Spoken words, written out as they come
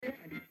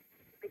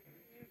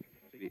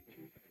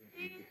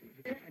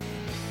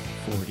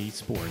4D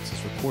Sports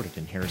is recorded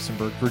in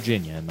Harrisonburg,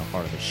 Virginia, in the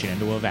heart of the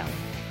Shenandoah Valley.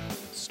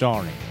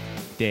 Starring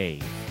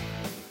Dave.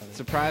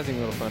 Surprising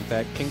little fun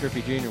fact, King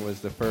Griffey Jr.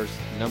 was the first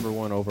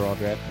 #1 overall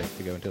draft pick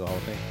to go into the Hall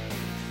of Fame.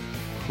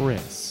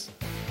 Chris.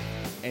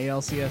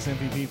 ALCS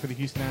MVP for the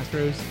Houston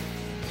Astros,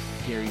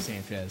 Gary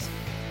Sanchez.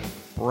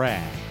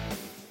 Brad.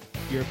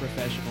 You're a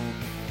professional.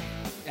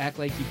 Act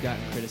like you've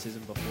gotten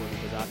criticism before,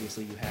 because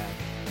obviously you have.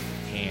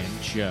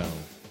 And Joe.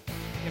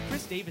 Yeah,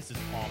 Chris Davis is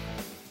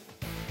awful.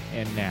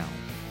 And now,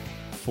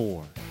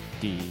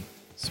 4D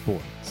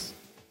Sports.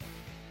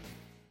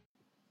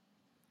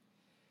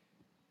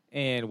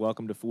 And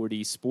welcome to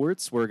 4D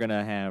Sports. We're going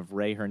to have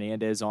Ray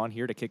Hernandez on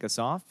here to kick us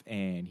off,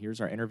 and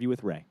here's our interview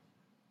with Ray.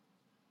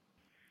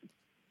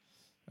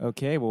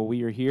 Okay, well,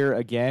 we are here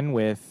again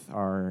with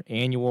our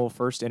annual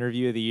first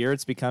interview of the year.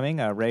 It's becoming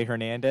Ray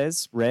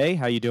Hernandez. Ray,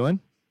 how you doing?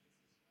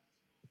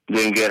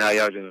 Doing good. How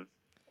y'all doing?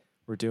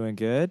 We're doing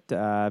good.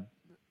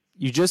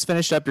 You just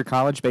finished up your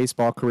college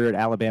baseball career at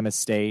Alabama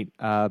State.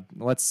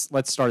 Let's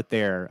start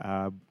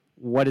there.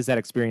 What has that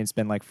experience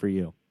been like for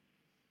you?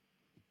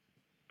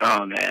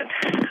 Oh, man.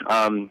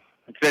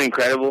 It's been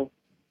incredible.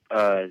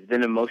 It's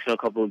been an emotional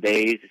couple of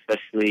days,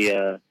 especially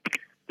the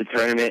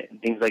tournament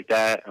and things like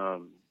that.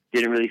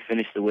 Didn't really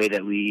finish the way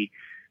that we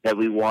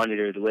wanted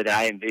or the way that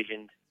I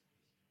envisioned.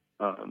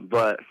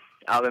 But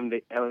Alabama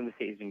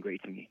State has been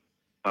great to me.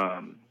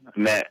 I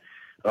met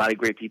a lot of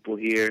great people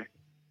here.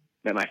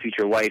 Met my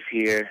future wife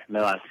here.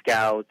 Met a lot of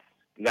scouts.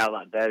 Got a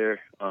lot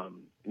better.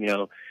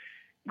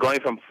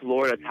 Going from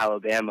Florida to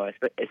Alabama,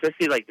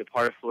 especially like the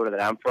part of Florida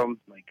that I'm from,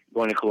 like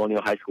going to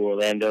Colonial High School,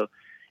 Orlando,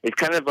 it's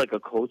kind of like a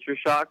culture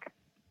shock.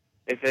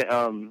 If it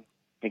and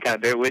kind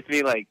of bear with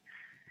me, like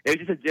it was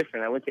just a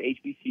different. I went to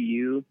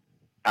HBCU,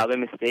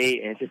 Alabama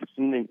State, and it's just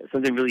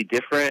something really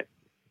different.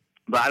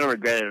 But I don't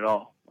regret it at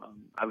all.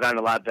 I've gotten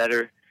a lot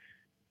better.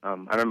 I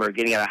remember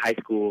getting out of high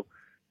school,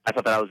 I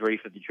thought that I was ready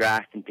for the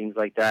draft and things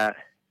like that,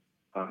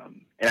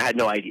 and I had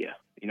no idea.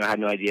 I had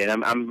no idea.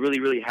 And I'm really,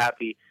 really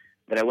happy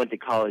that I went the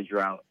college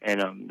route.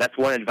 And that's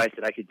one advice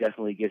that I could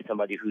definitely give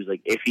somebody who's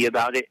like iffy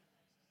about it,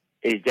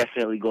 is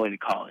definitely going to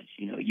college.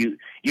 You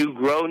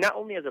grow not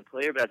only as a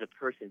player but as a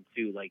person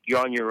too. Like you're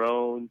on your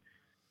own.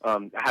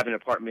 I have an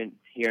apartment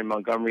here in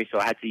Montgomery, so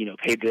I had to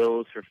pay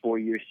bills for 4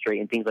 years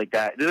straight and things like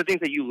that. Those are things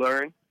that you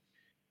learn.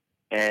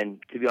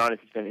 And to be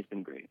honest, it's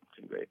been great. It's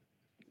been great.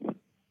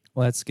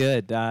 Well, that's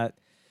good.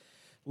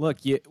 Look,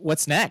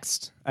 what's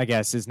next, I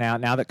guess, is now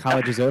that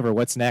college is over,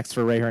 what's next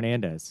for Ray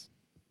Hernandez?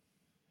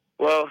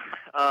 Well,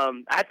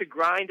 I had to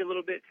grind a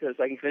little bit so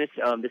I can finish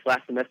this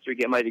last semester,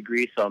 get my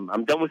degree. So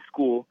I'm done with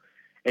school.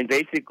 And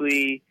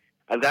basically,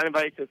 I've got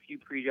invited to a few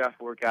pre-draft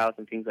workouts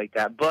and things like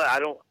that. But I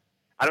don't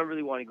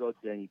really want to go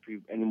to any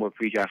more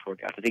pre-draft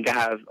workouts. I think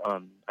I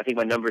think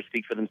my numbers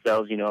speak for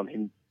themselves. I'm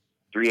hitting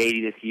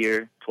 380 this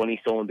year, 20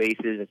 stolen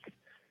bases. It's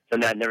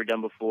something I've never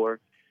done before.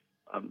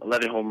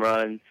 11 home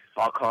runs,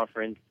 all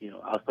conference.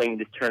 I was playing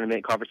this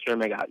conference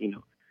tournament. I got,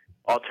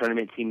 all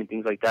tournament team and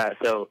things like that.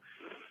 So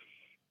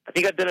I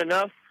think I've done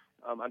enough.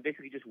 I'm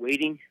basically just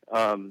waiting.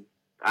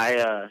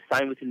 I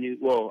signed with I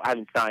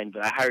haven't signed,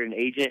 but I hired an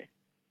agent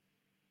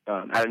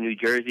out of New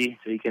Jersey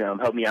so he can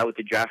help me out with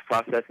the draft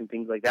process and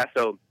things like that.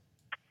 So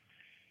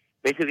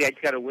basically I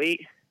just got to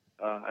wait.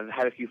 I've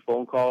had a few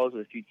phone calls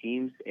with a few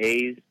teams,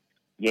 A's,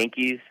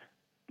 Yankees.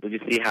 We'll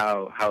just see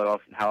how it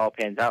all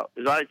pans out.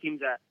 There's a lot of teams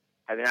that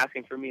have been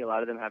asking for me. A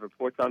lot of them have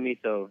reports on me,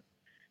 so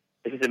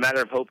it's just a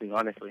matter of hoping,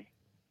 honestly.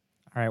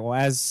 All right, well,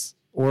 as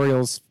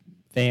Orioles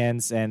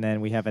fans, and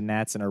then we have a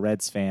Nats and a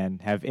Reds fan,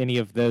 have any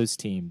of those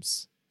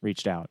teams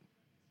reached out?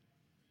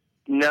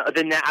 No,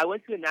 I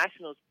went to a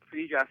Nationals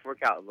pre-draft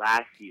workout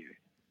last year,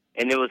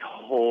 and it was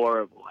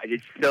horrible. I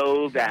did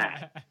so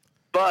bad.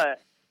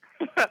 But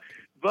the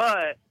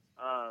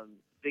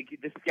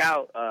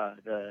scout,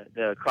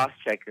 the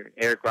cross-checker,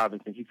 Eric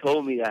Robinson, he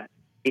told me that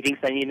he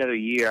thinks I need another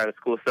year out of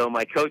school. So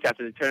my coach,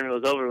 after the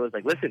tournament was over, was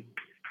like, "Listen,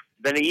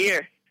 it's been a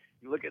year.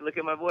 Look at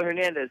my boy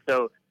Hernandez."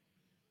 So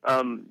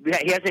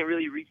he hasn't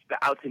really reached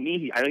out to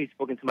me. I know he's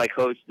spoken to my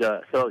coach.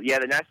 The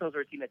Nationals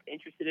are a team that's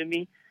interested in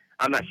me.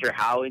 I'm not sure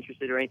how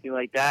interested or anything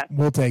like that.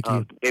 We'll take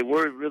you. They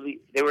were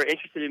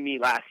interested in me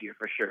last year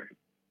for sure.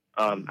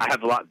 I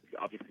have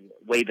obviously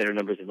way better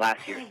numbers than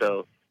last year.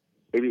 So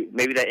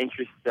maybe that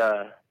interest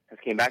has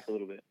came back a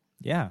little bit.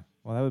 Yeah,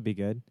 well, that would be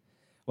good.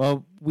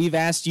 Well, we've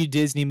asked you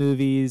Disney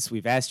movies,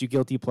 we've asked you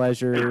guilty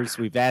pleasures,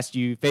 we've asked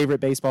you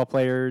favorite baseball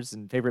players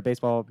and favorite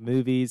baseball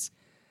movies,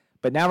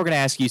 but now we're going to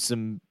ask you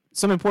some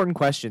important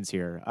questions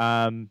here.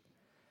 I've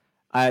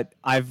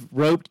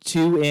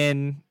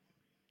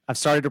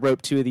started to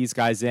rope two of these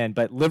guys in,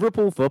 but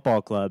Liverpool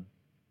Football Club,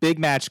 big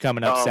match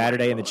coming up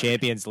Saturday in the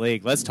Champions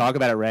League. Let's talk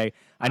about it, Ray.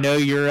 I know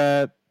you're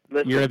a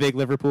big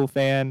Liverpool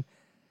fan.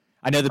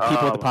 I know the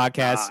people at the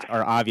podcast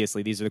are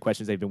obviously, these are the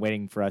questions they've been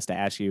waiting for us to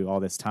ask you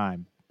all this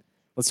time.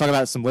 Let's talk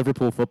about some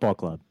Liverpool Football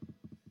Club.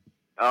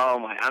 Oh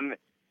my!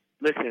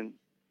 Listen.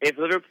 If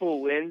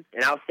Liverpool wins,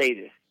 and I'll say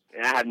this,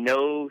 and I have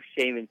no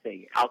shame in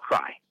saying it, I'll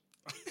cry.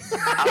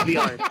 I'll be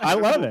honest. I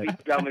love it.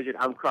 Real Madrid,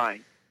 I'm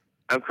crying.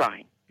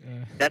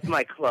 That's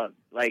my club.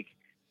 Like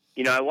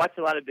I watch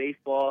a lot of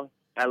baseball.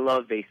 I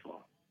love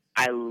baseball.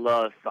 I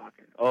love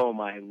soccer. Oh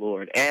my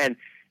Lord! And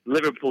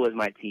Liverpool is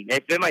my team.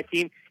 It's been my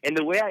team, and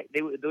the way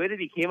they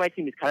became my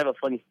team is kind of a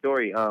funny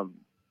story.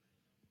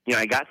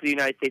 I got to the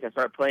United States. I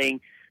started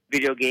playing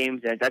video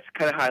games, and that's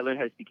kind of how I learned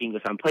how to speak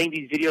English. I'm playing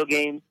these video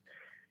games,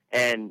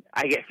 and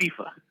I get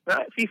FIFA.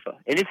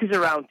 And this is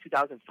around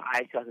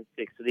 2005,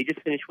 2006. So they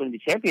just finished winning the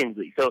Champions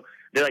League. So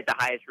they're like the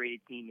highest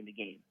rated team in the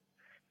game.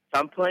 So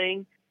I'm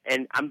playing,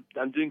 and I'm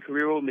doing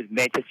career mode with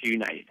Manchester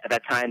United. At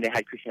that time, they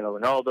had Cristiano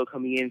Ronaldo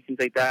coming in, things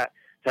like that.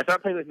 So I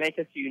started playing with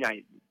Manchester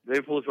United,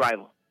 Liverpool's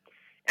rival.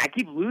 And I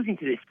keep losing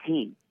to this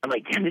team. I'm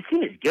like, damn, this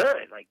team is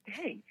good. Like,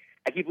 dang.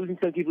 I keep losing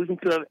to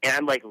them, and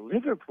I'm like,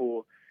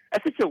 Liverpool?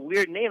 That's such a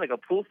weird name, like a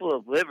pool full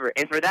of liver.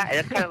 And for that,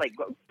 that's kind of like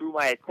threw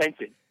my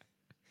attention.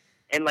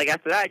 And like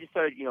after that, I just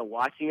started,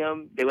 watching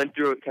them. They went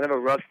through kind of a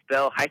rough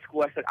spell. High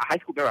school, I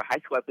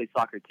played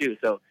soccer too.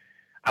 So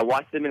I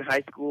watched them in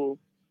high school,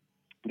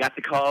 got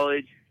to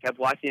college, kept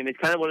watching them. It's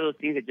kind of one of those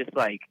things that just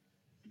like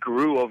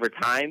grew over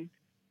time.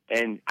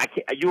 And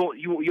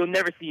you'll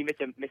never see me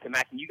miss a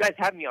match. And you guys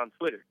have me on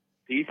Twitter.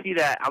 So you see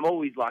that I'm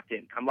always locked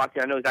in. I'm locked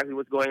in. I know exactly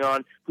what's going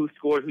on, who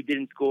scored, who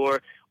didn't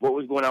score, what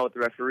was going on with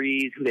the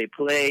referees, who they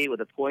play, what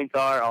the points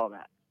are, all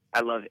that. I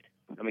love it.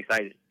 I'm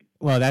excited.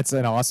 Well, that's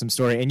an awesome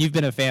story. And you've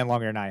been a fan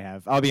longer than I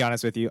have. I'll be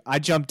honest with you. I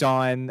jumped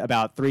on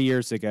about 3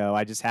 years ago.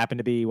 I just happened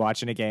to be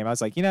watching a game. I was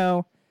like,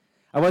 I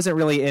wasn't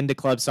really into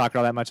club soccer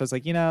all that much. I was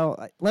like,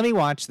 let me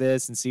watch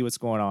this and see what's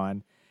going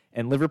on.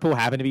 And Liverpool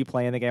happened to be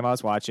playing the game I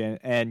was watching.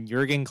 And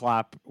Jurgen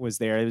Klopp was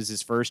there. It was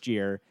his first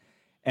year.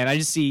 And I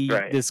just see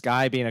this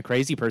guy being a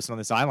crazy person on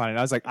the sideline, and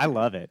I was like, I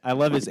love it. I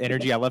love his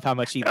energy. I love how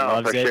much he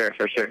loves it.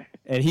 For sure.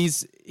 And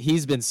he's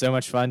been so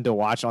much fun to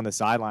watch on the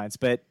sidelines.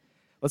 But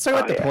let's talk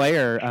about the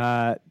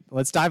player.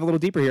 Let's dive a little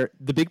deeper here.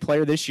 The big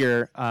player this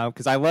year,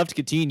 because I loved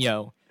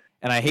Coutinho,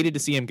 and I hated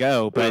to see him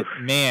go. But,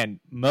 man,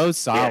 Mo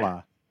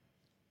Salah.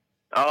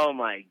 Yeah. Oh,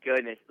 my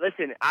goodness.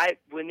 Listen,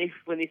 when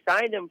they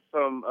signed him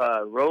from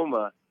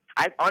Roma,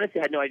 I honestly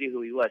had no idea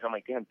who he was. I'm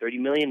like, damn, $30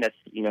 million? That's,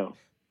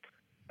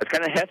 it's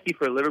kind of hefty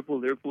for Liverpool.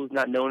 Liverpool's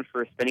not known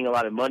for spending a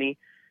lot of money.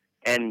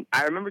 And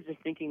I remember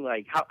just thinking,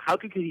 like, how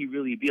could he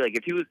really be? Like,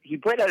 if he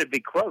played at a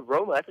big club,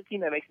 Roma, that's a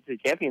team that makes it to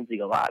the Champions League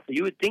a lot. So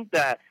you would think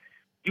that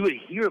you would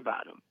hear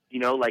about him,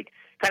 like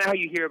kind of how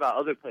you hear about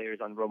other players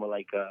on Roma,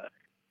 like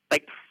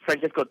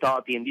Francesco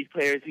Totti and these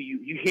players who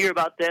you hear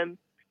about them,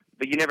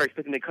 but you never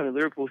expect them to come to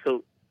Liverpool.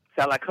 So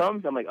Salah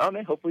comes, I'm like, oh,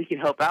 man, hopefully he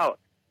can help out.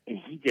 And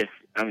he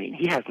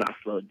has not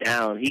slowed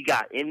down. He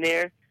got in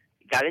there,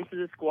 got into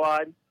the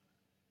squad.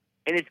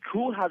 And it's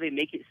cool how they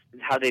made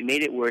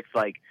it where it's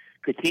like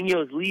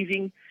Coutinho's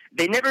leaving.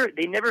 They never, and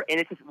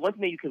it's just one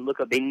thing that you can look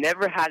up. They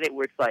never had it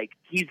where it's like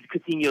he's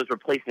Coutinho's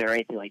replacement or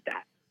anything like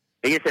that.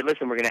 They just said,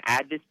 listen, we're going to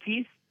add this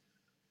piece.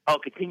 Oh,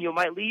 Coutinho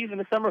might leave in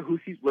the summer. We'll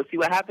see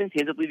what happens.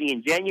 He ends up leaving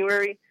in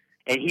January.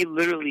 And he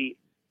literally,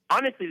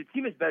 honestly, the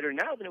team is better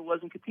now than it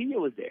was when Coutinho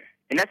was there.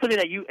 And that's something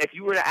that if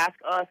you were to ask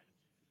us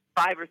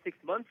 5 or 6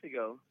 months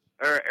ago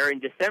or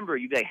in December,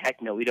 you'd be like,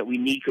 heck no, we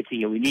need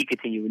Coutinho. We need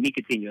Coutinho. We need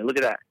Coutinho. And look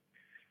at that.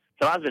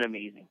 So that's been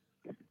amazing.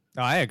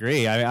 Oh, I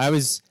agree. I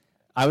was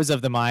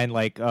of the mind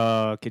like,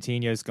 oh,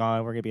 Coutinho's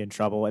gone. We're gonna be in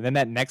trouble. And then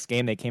that next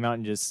game, they came out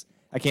and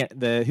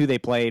who they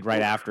played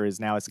right after is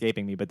now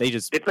escaping me. But they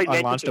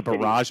launched a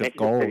barrage of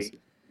goals.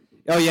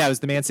 Oh yeah, it was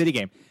the Man City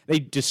game. They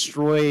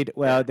destroyed.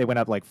 Well, they went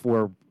up like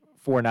 4-0,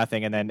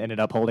 and then ended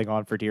up holding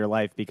on for dear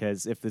life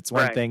because if it's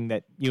one thing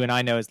that you and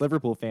I know as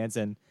Liverpool fans,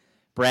 and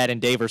Brad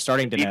and Dave are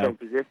starting to know,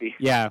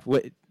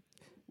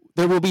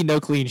 there will be no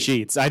clean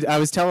sheets. I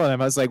was telling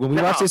him, I was like, when we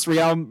watch this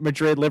Real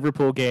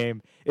Madrid-Liverpool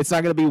game, it's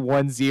not going to be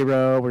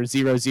 1-0 or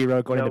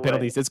 0-0 going into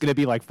penalties. It's going to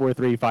be like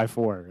 4-3,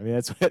 5-4. I mean,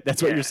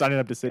 that's what you're signing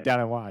up to sit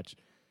down and watch.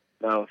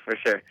 No, for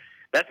sure.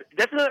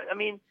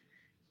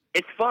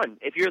 It's fun.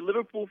 If you're a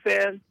Liverpool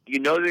fan, you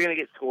know they're going to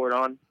get scored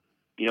on,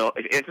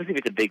 especially if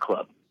it's a big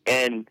club.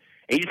 And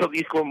you just hope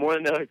you score more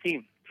than the other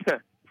team.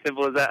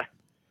 Simple as that.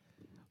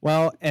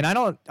 Well, and I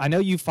know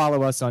you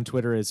follow us on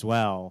Twitter as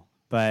well,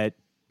 but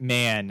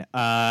man,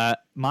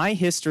 my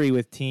history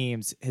with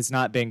teams has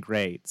not been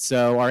great.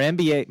 So our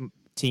NBA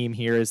team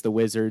here is the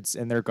Wizards,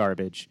 and they're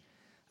garbage.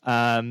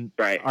 Our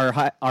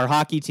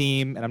hockey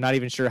team, and I'm not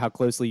even sure how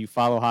closely you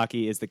follow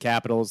hockey, is the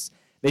Capitals.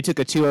 They took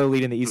a 2-0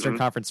 lead in the Eastern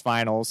Conference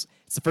Finals.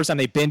 It's the first time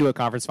they've been to a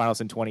conference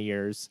finals in 20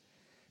 years.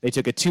 They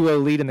took a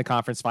 2-0 lead in the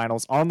conference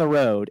finals on the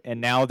road,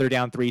 and now they're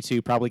down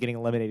 3-2, probably getting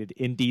eliminated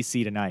in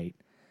D.C. tonight.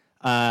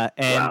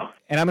 And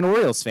I'm an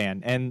Orioles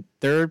fan, and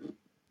they're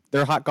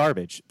hot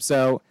garbage.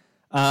 So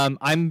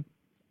I'm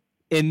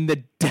in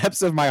the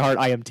depths of my heart,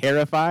 I am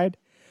terrified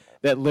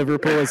that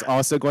Liverpool is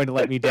also going to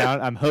let me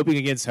down. I'm hoping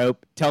against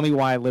hope. Tell me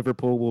why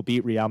Liverpool will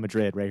beat Real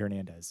Madrid, Ray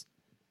Hernandez.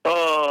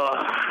 Oh,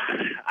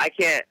 I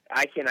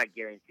cannot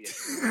guarantee it.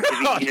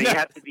 You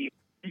have to be.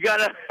 You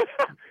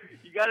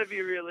gotta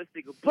be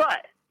realistic.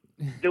 But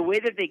the way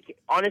that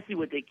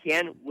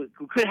what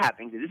could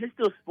happen, because this is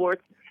still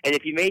sports, and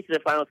if you made it to the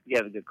finals, you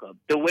have a good club.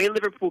 The way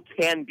Liverpool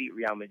can beat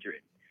Real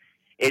Madrid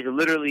is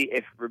literally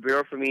if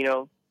Roberto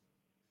Firmino,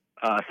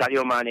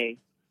 Sadio Mane,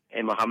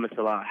 and Mohamed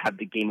Salah have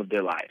the game of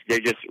their lives. They're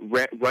just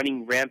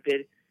running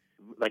rampant,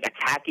 like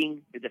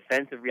attacking the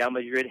defense of Real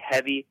Madrid,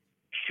 heavy,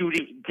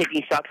 shooting,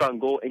 taking shots on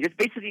goal, and just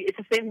basically it's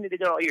the same thing that they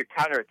did all year,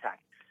 counterattack.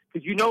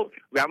 Because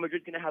Real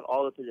Madrid's going to have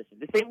all the possession.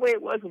 The same way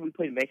it was when we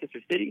played Manchester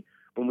City,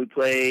 when we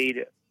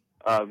played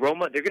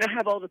Roma. They're going to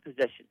have all the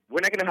possession.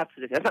 We're not going to have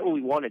possession. That's not what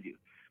we want to do.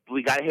 But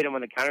we got to hit them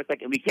on the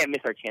counterattack, and we can't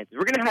miss our chances.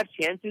 We're going to have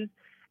chances,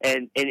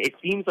 and it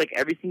seems like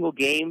every single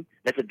game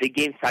that's a big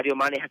game, Sadio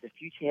Mane has a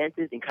few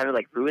chances and kind of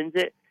like ruins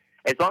it.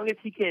 As long as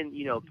he can,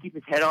 keep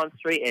his head on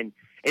straight, and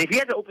if he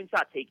has an open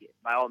shot, take it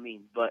by all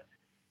means. But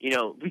we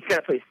just got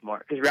to play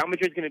smart because Real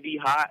Madrid's going to be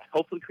hot.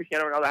 Hopefully,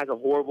 Cristiano Ronaldo has a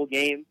horrible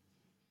game.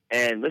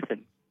 And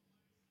listen,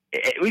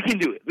 we can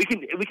do it. We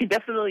can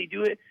definitely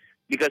do it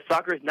because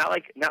soccer is not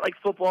like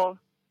football.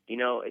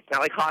 It's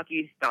not like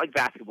hockey. It's not like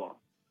basketball.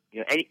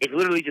 It's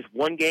literally just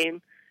one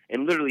game,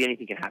 and literally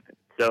anything can happen.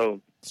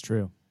 So it's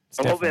true.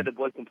 I'm hoping that the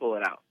boys can pull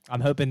it out.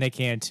 I'm hoping they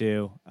can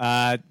too.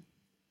 All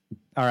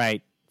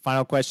right.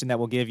 Final question that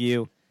we'll give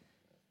you.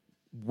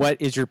 What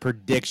is your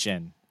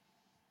prediction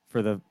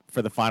for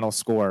the final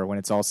score when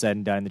it's all said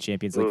and done in the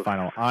Champions League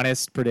final?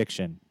 Honest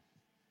prediction.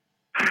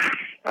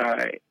 All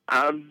right.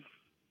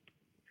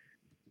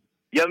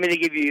 You want me to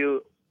give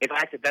you, if I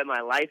had to bet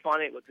my life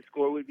on it, what the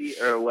score would be,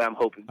 or what I'm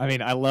hoping? I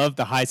mean, I love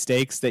the high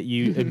stakes that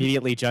you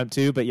immediately jump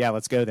to, but yeah,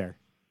 let's go there.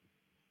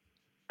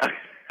 All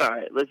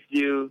right, let's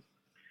do.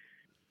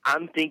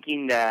 I'm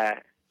thinking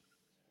that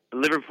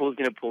Liverpool's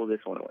going to pull this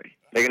one away.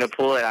 They're going to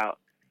pull it out,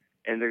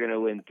 and they're going to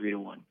win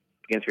 3-1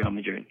 against Real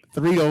Madrid.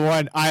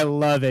 3-1. I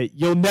love it.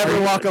 You'll never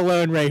walk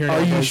alone, Ray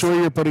Hernandez. Are you sure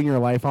you're putting your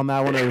life on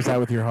that one, or is that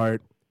with your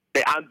heart?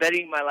 I'm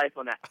betting my life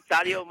on that.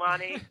 Sadio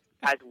Mane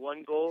has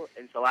 1 goal,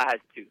 and Salah has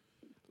 2.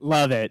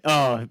 Love it.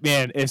 Oh,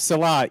 man. If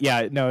Salah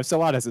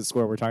doesn't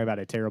score, we're talking about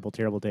a terrible,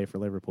 terrible day for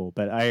Liverpool.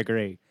 But I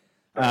agree.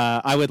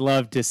 I would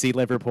love to see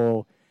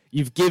Liverpool.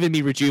 You've given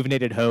me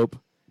rejuvenated hope.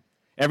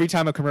 Every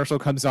time a commercial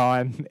comes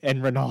on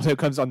and Ronaldo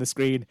comes on the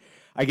screen,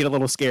 I get a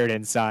little scared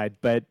inside.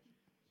 But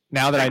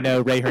now that I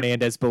know Ray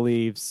Hernandez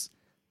believes,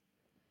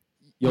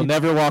 you'll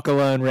never walk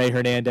alone, Ray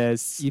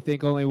Hernandez. You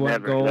think only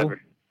one goal?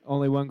 Never.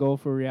 Only one goal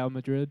for Real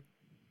Madrid?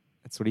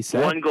 That's what he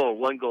said. 1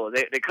 goal.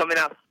 They're coming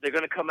out. They're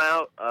going to come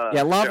out.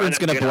 Yeah, Lovren's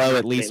going to blow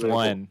at least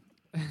one.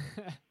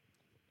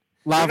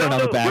 Lovren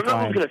on the back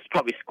line. Ronaldo's going to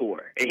probably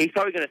score. And he's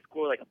probably going to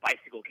score like a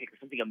bicycle kick or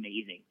something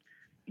amazing.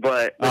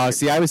 But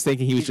see, I was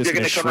thinking he was just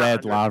going to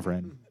shred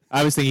Lovren.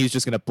 I was thinking he was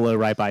just going to blow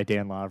right by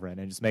Dan Lovren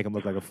and just make him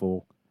look like a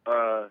fool.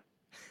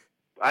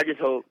 I just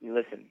hope.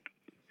 Listen,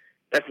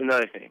 that's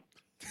another thing.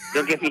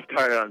 Don't get me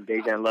started on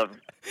Dejan Lovren.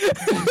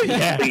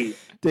 Yeah, please.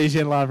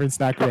 Dejan Lovren's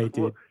not great,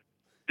 dude.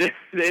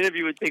 The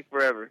interview would take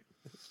forever.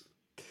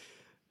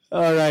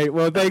 All right.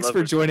 Well, thanks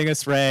for joining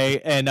us, Ray.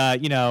 And,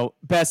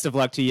 best of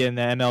luck to you in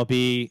the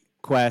MLB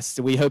quest.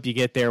 We hope you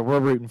get there. We're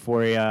rooting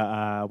for you.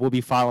 We'll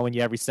be following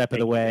you every step of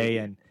the way.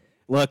 And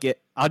look,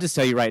 I'll just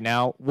tell you right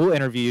now, we'll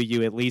interview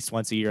you at least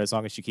once a year as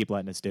long as you keep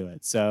letting us do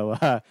it.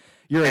 So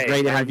you're a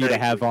great interview to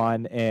have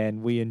on,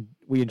 and we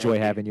enjoy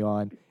having you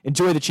on.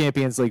 Enjoy the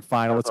Champions League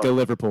final. Let's go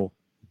Liverpool.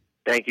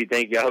 Thank you.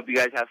 I hope you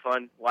guys have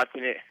fun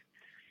watching it.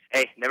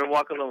 Hey, never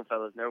walk alone,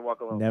 fellas. Never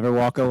walk alone. Never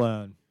walk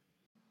alone.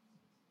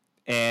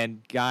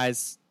 And,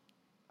 guys,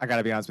 I got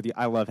to be honest with you.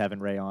 I love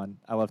having Ray on.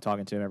 I love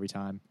talking to him every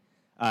time.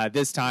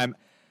 This time,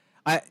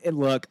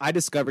 I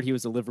discovered he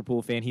was a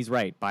Liverpool fan. He's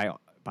right,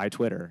 by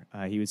Twitter.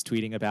 He was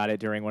tweeting about it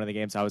during one of the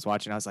games I was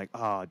watching. I was like,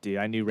 oh, dude,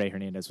 I knew Ray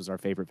Hernandez was our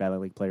favorite Valley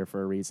League player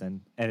for a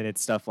reason. And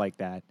it's stuff like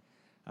that.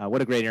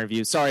 What a great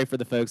interview. Sorry for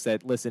the folks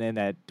that listen in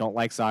that don't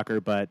like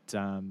soccer, but,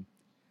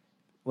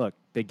 look,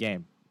 big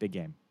game.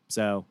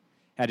 So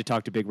had to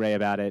talk to Big Ray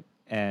about it,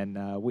 and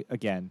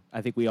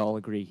I think we all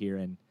agree here.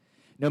 And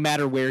no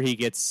matter where he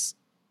gets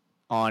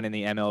on in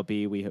the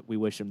MLB, we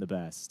wish him the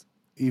best.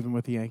 Even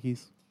with the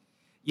Yankees?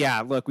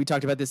 Yeah, look, we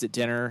talked about this at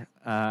dinner.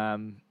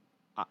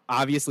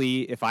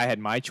 Obviously, if I had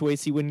my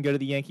choice, he wouldn't go to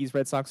the Yankees,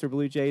 Red Sox, or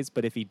Blue Jays.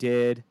 But if he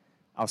did,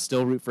 I'll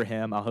still root for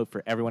him. I'll hope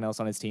for everyone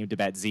else on his team to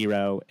bat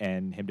 0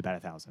 and him to bat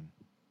 1,000.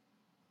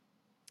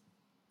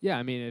 Yeah,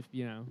 I mean,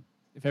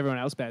 if everyone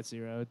else bats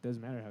 0, it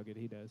doesn't matter how good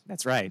he does.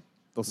 That's right.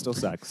 They'll still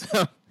suck.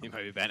 So. He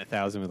might be batting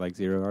 1,000 with like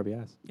 0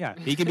 RBIs. Yeah,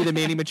 he can be the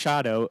Manny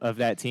Machado of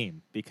that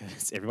team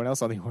because everyone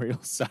else on the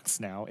Orioles sucks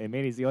now, and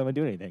Manny's the only one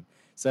doing anything.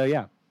 So,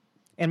 yeah.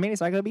 And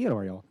Manny's not going to be an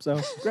Oriole, so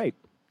great.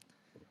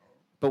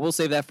 But we'll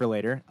save that for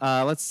later.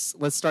 Let's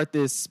start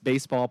this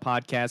baseball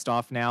podcast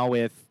off now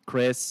with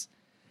Chris.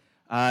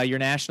 Your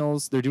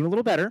Nationals, they're doing a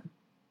little better.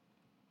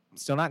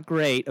 Still not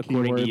great,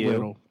 according to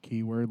you.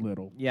 Keyword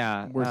little.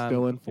 Yeah. We're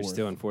still in 4th. You're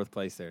still in 4th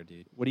place there,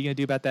 dude. What are you going to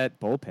do about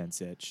that bullpen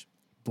sitch?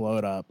 Blow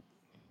it up.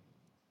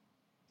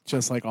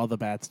 Just like all the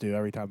bats do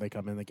every time they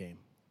come in the game.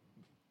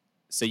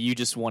 So you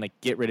just want to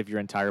get rid of your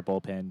entire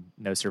bullpen,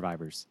 no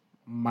survivors?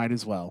 Might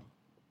as well.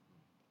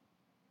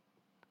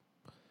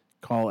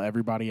 Call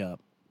everybody up.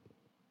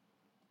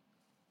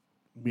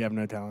 We have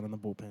no talent in the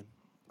bullpen.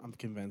 I'm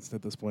convinced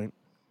at this point.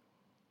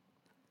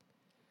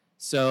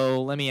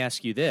 So let me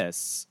ask you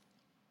this.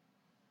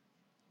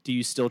 Do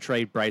you still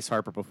trade Bryce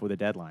Harper before the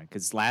deadline?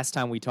 Because last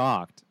time we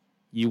talked,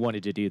 you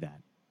wanted to do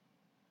that.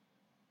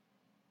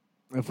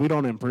 If we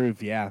don't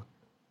improve, yeah.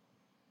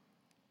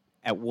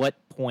 At what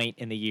point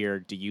in the year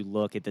do you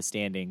look at the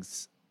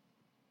standings,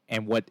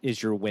 and what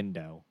is your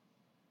window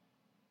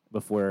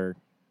before,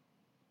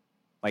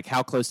 like,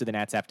 how close do the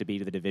Nats have to be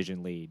to the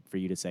division lead for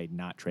you to say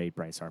not trade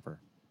Bryce Harper?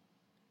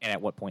 And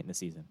at what point in the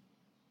season?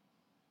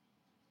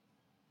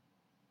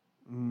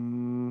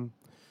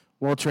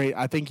 Well, trade.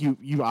 I think you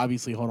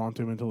obviously hold on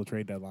to him until the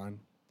trade deadline.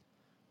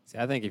 See,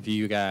 I think if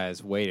you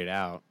guys wait it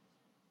out,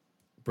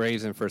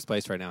 Braves in first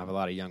place right now have a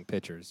lot of young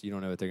pitchers. You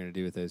don't know what they're going to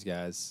do with those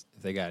guys.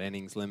 If they got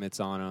innings limits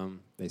on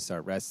them, they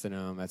start resting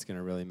them. That's going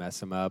to really mess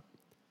them up.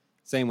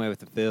 Same way with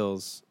the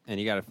Phils, and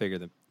you got to figure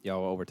that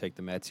y'all will overtake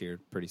the Mets here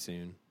pretty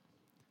soon.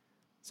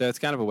 So it's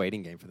kind of a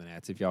waiting game for the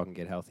Nats if y'all can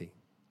get healthy.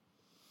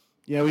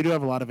 Yeah, we do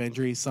have a lot of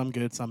injuries, some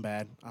good, some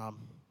bad.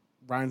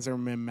 Ryan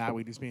Zimmerman, Matt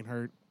Weeders being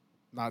hurt,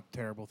 not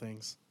terrible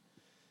things.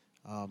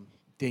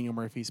 Daniel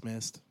Murphy's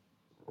missed.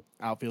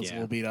 Outfield's a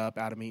little beat up.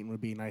 Adam Eaton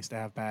would be nice to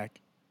have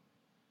back.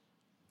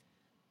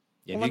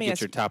 Yeah, if you get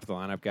your top of the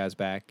lineup guys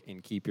back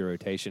and keep your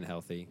rotation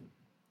healthy,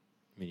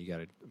 I mean, you got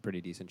a pretty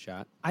decent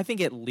shot. I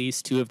think at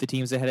least two of the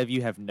teams ahead of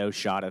you have no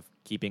shot of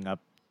keeping up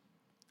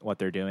what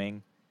they're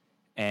doing,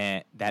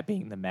 and that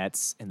being the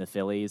Mets and the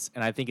Phillies.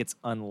 And I think it's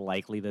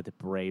unlikely that the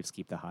Braves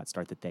keep the hot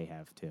start that they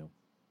have, too.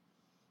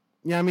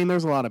 Yeah, I mean,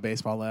 there's a lot of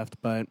baseball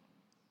left, but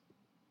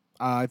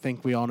I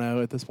think we all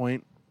know at this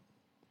point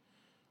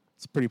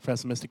it's a pretty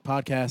pessimistic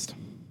podcast.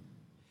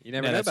 You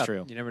never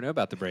know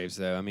about the Braves,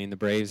 though. I mean, the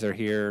Braves are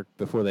here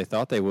before they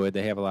thought they would.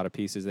 They have a lot of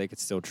pieces they could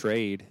still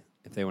trade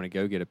if they want to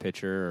go get a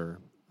pitcher or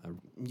a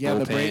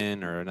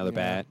bullpen or another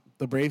bat.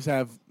 The Braves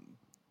have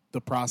the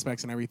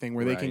prospects and everything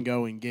where they can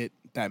go and get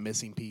that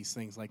missing piece,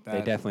 things like that. They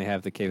definitely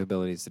have the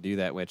capabilities to do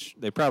that, which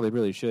they probably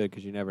really should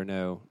because you never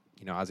know.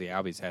 You know, Ozzie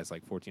Albies has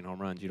like 14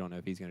 home runs. You don't know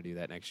if he's going to do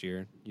that next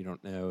year. You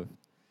don't know if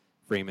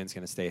Freeman's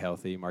going to stay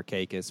healthy.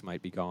 Markakis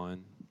might be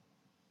gone.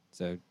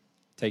 So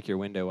take your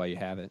window while you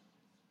have it.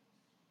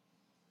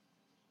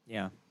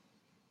 Yeah.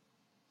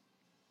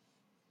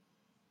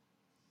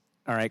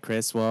 All right,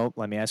 Chris. Well,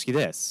 let me ask you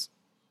this.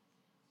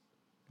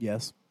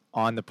 Yes.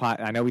 On the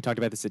I know we talked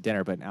about this at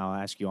dinner, but I'll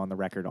ask you on the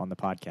record on the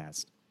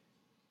podcast.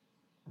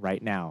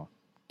 Right now,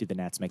 did the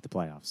Nats make the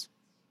playoffs?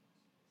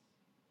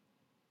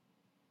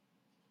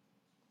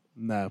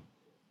 No.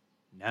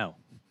 No.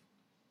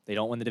 They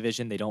don't win the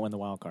division. They don't win the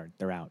wild card.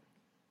 They're out.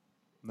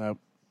 No.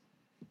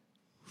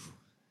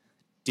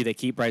 Do they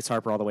keep Bryce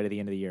Harper all the way to the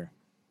end of the year?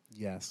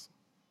 Yes.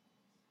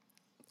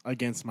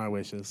 Against my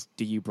wishes.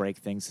 Do you break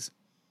things?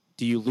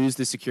 Do you lose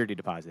the security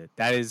deposit?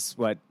 That is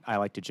what I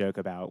like to joke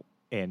about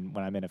when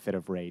I'm in a fit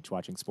of rage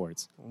watching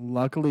sports.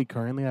 Luckily,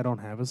 currently, I don't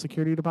have a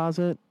security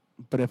deposit,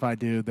 but if I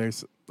do,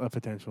 there's a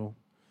potential.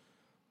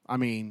 I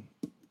mean,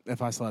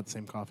 if I still had the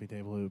same coffee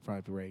table, it would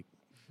probably break.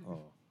 Oh,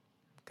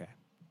 okay.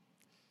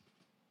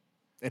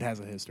 It has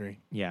a history.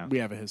 Yeah. We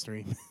have a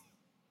history.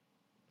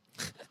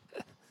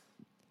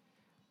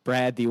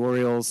 Brad, the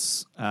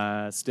Orioles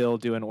still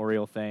doing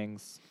Oriole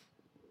things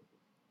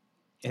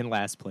in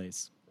last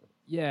place.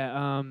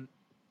 Yeah.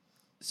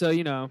 So,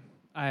 you know,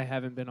 I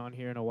haven't been on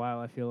here in a while,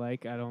 I feel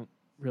like. I don't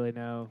really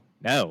know.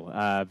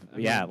 No.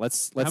 Yeah,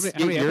 let's how get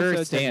many your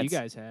episodes have stance. you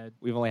guys had?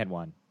 We've only had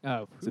one.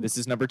 Oh. So this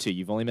is number 2.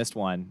 You've only missed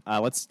one.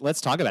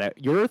 Let's talk about it.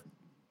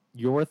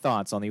 Your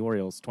thoughts on the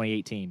Orioles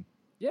 2018.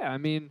 Yeah, I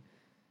mean,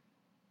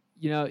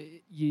 you know,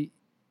 you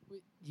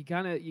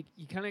kind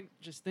of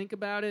just think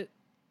about it,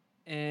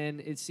 and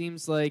it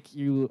seems like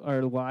you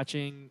are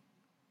watching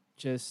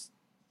just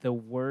the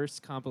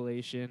worst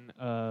compilation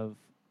of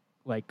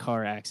like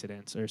car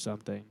accidents or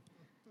something.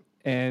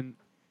 And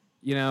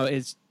you know,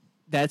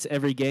 that's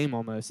every game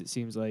almost, it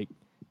seems like,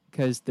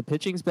 cuz the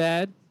pitching's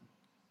bad,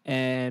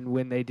 and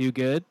when they do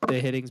good, the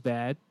hitting's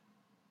bad.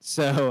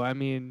 So, I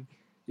mean,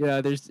 you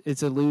know,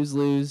 it's a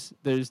lose-lose.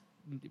 There's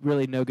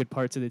really no good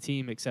parts of the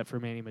team except for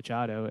Manny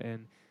Machado,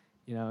 and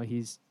you know,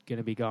 he's going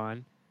to be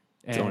gone.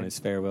 He's on his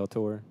farewell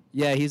tour.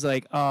 Yeah, he's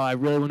like, oh, I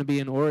really want to be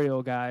an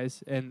Oriole,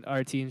 guys. And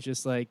our team's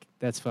just like,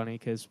 that's funny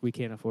because we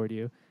can't afford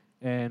you,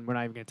 and we're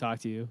not even going to talk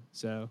to you.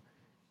 So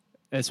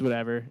that's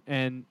whatever.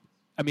 And,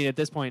 I mean, at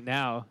this point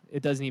now,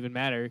 it doesn't even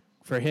matter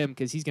for him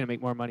because he's going to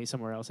make more money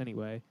somewhere else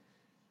anyway.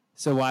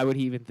 So why would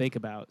he even think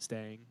about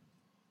staying?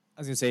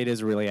 I was going to say it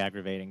is really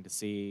aggravating to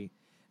see.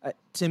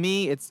 To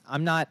me,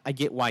 I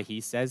get why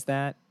he says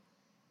that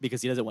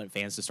because he doesn't want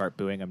fans to start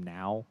booing him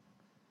now.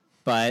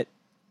 But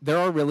there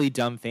are really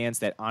dumb fans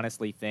that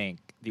honestly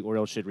think the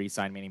Orioles should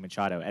re-sign Manny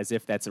Machado as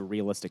if that's a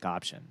realistic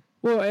option.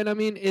 Well, and I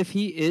mean, if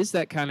he is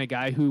that kind of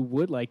guy who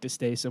would like to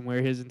stay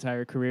somewhere his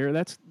entire career,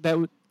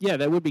 that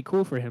would be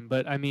cool for him.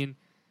 But I mean,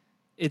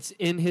 it's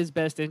in his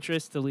best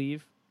interest to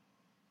leave.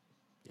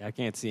 Yeah, I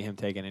can't see him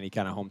taking any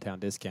kind of hometown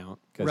discount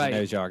because Right. he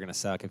knows y'all are going to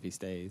suck if he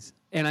stays.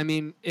 And I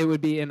mean, it would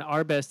be in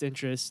our best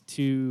interest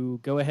to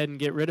go ahead and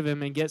get rid of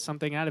him and get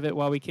something out of it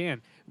while we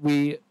can.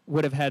 We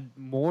would have gotten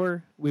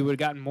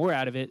more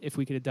out of it if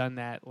we could have done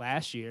that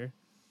last year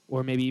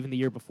or maybe even the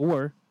year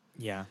before.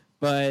 Yeah.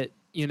 But,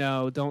 you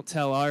know, don't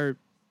tell our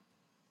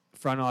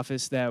front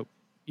office that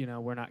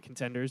we're not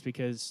contenders,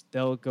 because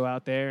they'll go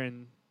out there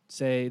and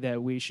say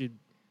that we should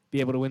be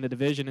able to win the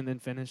division and then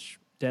finish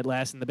dead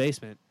last in the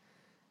basement.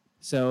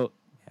 So,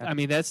 I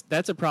mean,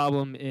 that's a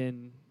problem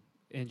in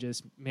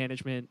just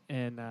management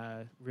and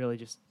really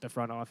just the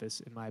front office,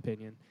 in my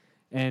opinion.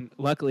 And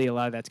luckily, a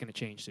lot of that's going to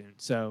change soon.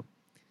 So,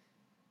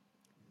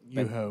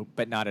 you hope,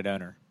 but not at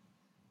owner,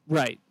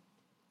 right?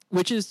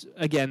 Which is,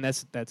 again,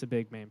 that's a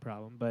big main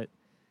problem. But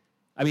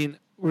I mean,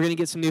 we're going to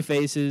get some new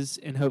faces,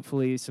 and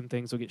hopefully, some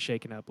things will get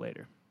shaken up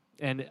later.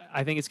 And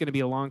I think it's going to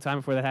be a long time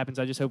before that happens.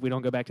 I just hope we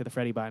don't go back to the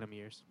Freddie Bynum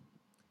years.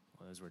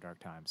 Well, those were dark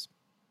times.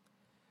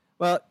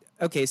 Well,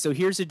 okay, so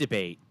here's a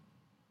debate.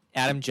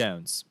 Adam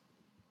Jones,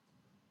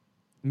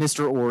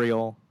 Mr.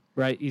 Oriole.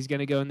 Right, he's going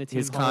to go in the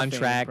team Hall of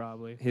Fame,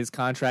 probably. His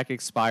contract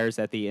expires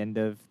at the end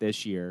of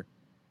this year.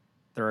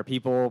 There are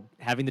people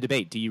having the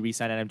debate. Do you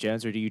re-sign Adam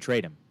Jones or do you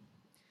trade him?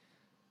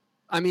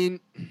 I mean,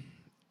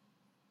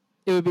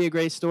 it would be a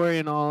great story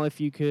and all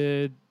if you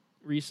could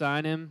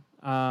re-sign him.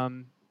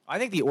 I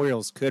think the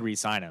Orioles could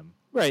re-sign him.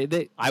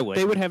 Right. I would.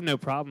 They would have no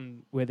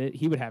problem with it.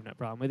 He would have no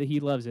problem with it. He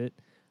loves it.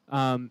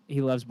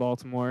 He loves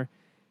Baltimore.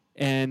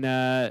 And,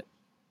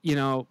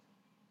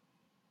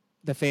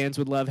 the fans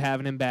would love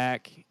having him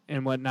back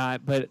and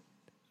whatnot. But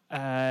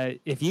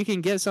if you can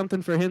get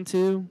something for him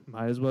too,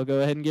 might as well go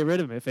ahead and get rid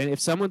of him. If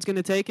someone's going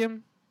to take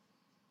him,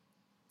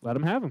 let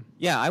him have him.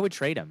 Yeah, I would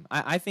trade him.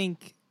 I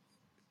think,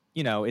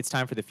 it's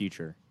time for the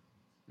future.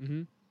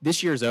 Mm-hmm.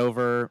 This year's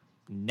over.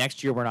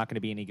 Next year, we're not going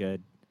to be any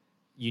good.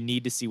 You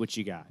need to see what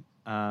you got.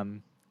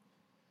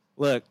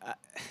 Look,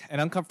 an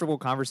uncomfortable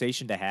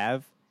conversation to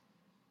have.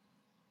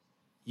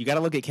 You got to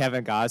look at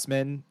Kevin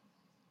Gausman.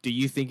 Do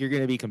you think you're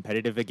going to be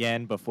competitive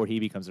again before he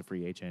becomes a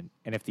free agent?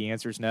 And if the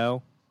answer is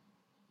no,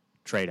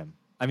 trade him.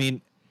 I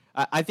mean,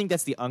 I think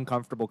that's the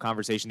uncomfortable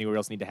conversation the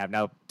Orioles need to have.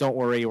 Now, don't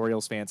worry,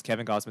 Orioles fans.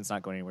 Kevin Gausman's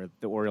not going anywhere.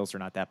 The Orioles are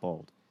not that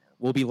bold.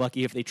 We'll be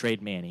lucky if they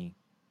trade Manny.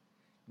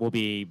 We'll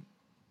be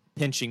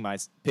pinching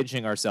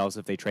ourselves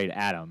if they trade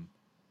Adam.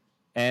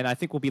 And I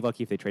think we'll be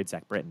lucky if they trade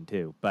Zach Britton,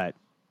 too. But,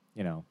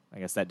 I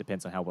guess that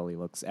depends on how well he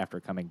looks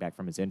after coming back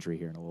from his injury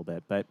here in a little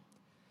bit. But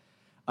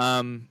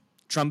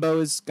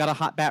Trumbo's got a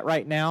hot bat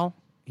right now.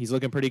 He's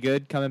looking pretty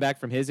good coming back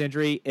from his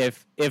injury.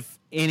 If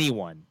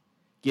anyone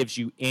gives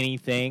you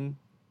anything,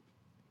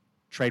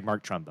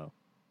 trademark Trumbo.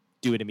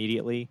 Do it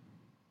immediately.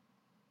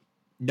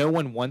 No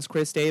one wants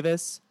Chris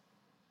Davis.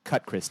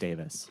 Cut Chris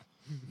Davis.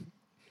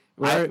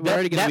 We're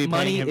already gonna that be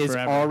money paying him is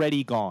forever.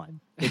 already gone.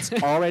 It's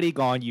already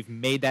gone. You've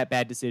made that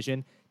bad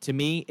decision. To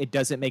me, it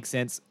doesn't make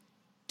sense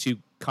to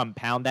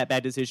compound that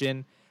bad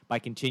decision by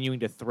continuing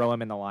to throw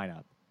him in the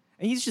lineup.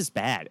 And he's just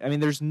bad. I mean,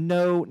 there's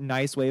no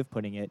nice way of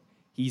putting it.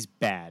 He's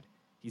bad.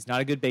 He's not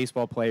a good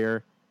baseball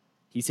player.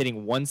 He's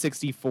hitting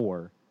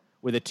 164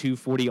 with a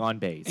 240 on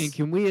base. And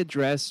can we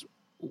address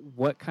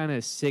what kind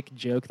of sick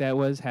joke that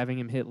was, having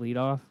him hit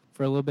leadoff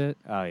for a little bit?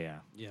 Oh, yeah.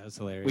 Yeah, it's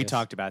hilarious. We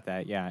talked about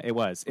that. Yeah, it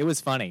was. It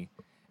was funny.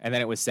 And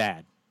then it was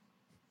sad.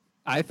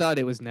 I thought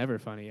it was never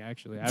funny,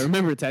 actually. I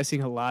remember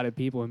texting a lot of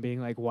people and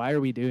being like, why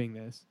are we doing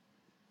this?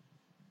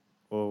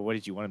 Well, what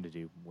did you want him to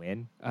do?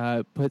 Win?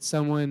 Put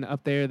someone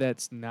up there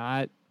that's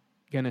not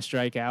going to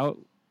strike out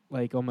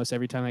like almost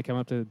every time I come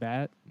up to the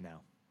bat. No.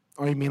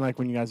 Oh, you mean like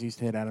when you guys used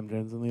to hit Adam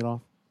Jones in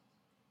leadoff?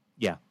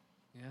 Yeah.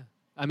 Yeah.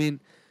 I mean,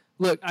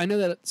 look, I know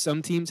that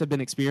some teams have been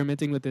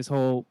experimenting with this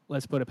whole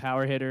let's put a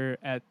power hitter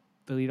at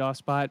the leadoff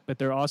spot, but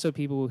there are also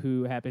people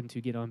who happen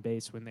to get on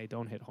base when they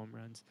don't hit home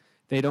runs.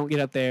 They don't get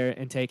up there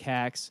and take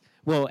hacks.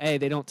 Well, they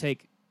don't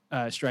take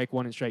strike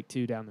one and strike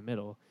two down the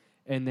middle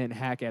and then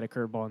hack at a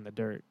curveball in the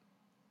dirt.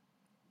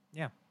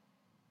 Yeah.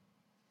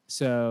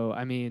 So,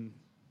 I mean,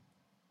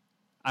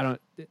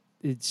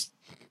 it's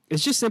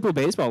just simple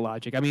baseball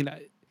logic. I mean,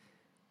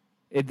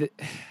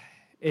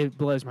 it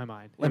blows my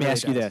mind. Let me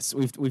ask you this.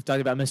 We've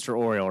talked about Mr.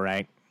 Oriole,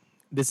 right?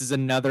 This is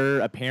another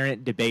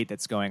apparent debate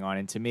that's going on.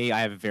 And to me, I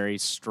have a very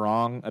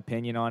strong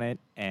opinion on it.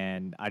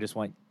 And I just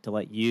want to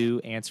let you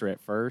answer it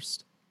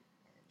first.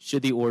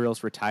 Should the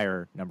Orioles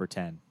retire number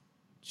 10?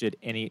 Should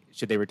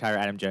they retire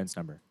Adam Jones'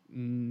 number?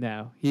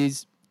 No.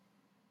 He's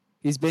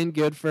been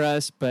good for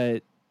us,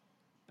 but,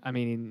 I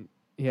mean,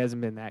 he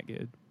hasn't been that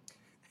good.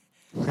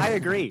 I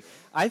agree.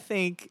 I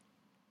think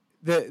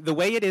the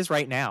way it is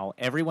right now,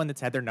 everyone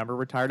that's had their number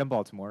retired in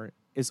Baltimore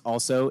is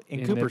also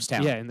in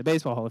Cooperstown. In the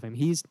Baseball Hall of Fame.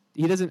 He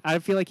doesn't. I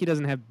feel like he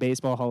doesn't have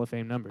Baseball Hall of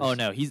Fame numbers. Oh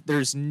no,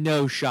 there's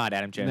no shot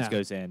Adam Jones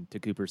goes in to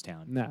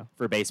Cooperstown. No.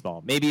 For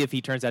baseball. Maybe if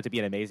he turns out to be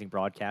an amazing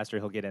broadcaster,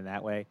 he'll get in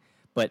that way,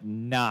 but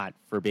not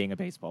for being a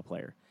baseball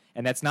player.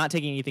 And that's not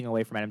taking anything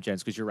away from Adam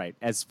Jones, because you're right.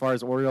 As far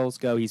as Orioles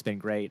go, he's been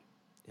great.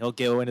 He'll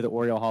go into the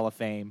Oriole Hall of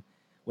Fame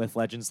with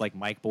legends like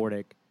Mike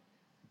Bordick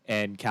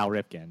and Cal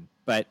Ripken.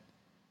 But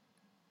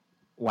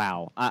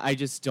wow, I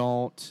just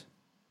don't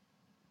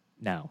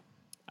know.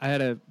 I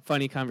had a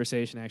funny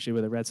conversation actually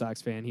with a Red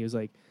Sox fan. He was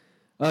like,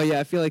 "Oh yeah,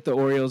 I feel like the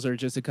Orioles are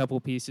just a couple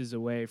pieces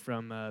away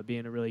from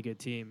being a really good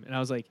team." And I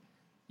was like,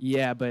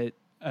 "Yeah, but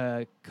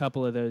a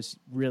couple of those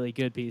really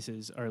good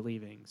pieces are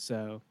leaving.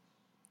 So,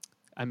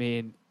 I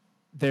mean,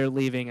 they're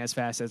leaving as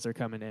fast as they're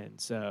coming in.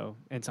 So,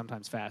 and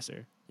sometimes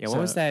faster." Yeah, what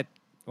was that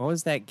what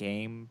was that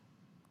game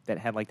that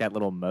had like that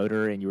little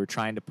motor and you were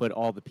trying to put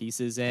all the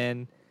pieces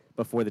in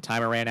before the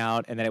timer ran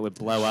out, and then it would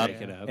blow up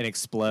Shake it up. and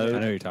explode. I know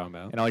what you're talking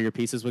about. And all your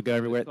pieces would go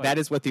everywhere. Like- That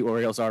is what the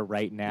Orioles are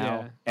right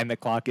now, Yeah. and the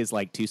clock is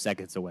like 2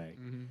 seconds away.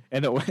 Mhm.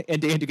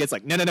 And Andrew gets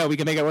like, no, we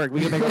can make it work.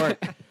 We can make it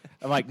work.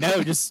 I'm like,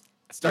 no, just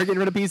start getting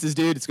rid of pieces,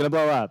 dude. It's gonna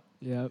blow up.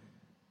 Yep.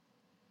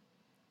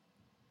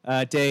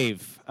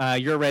 Dave,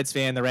 you're a Reds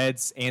fan. The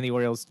Reds and the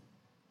Orioles,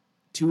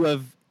 two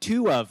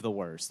of the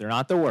worst. They're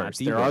not the worst.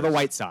 the There are the worst.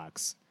 White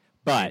Sox,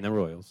 but And the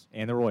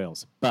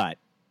Royals. but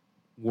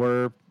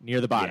we're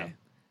near the bottom.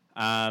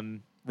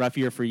 Rough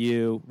year for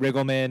you.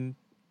 Riggleman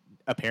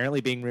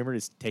apparently being rumored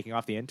is taking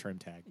off the interim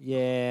tag.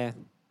 Yeah.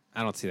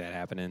 I don't see that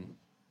happening.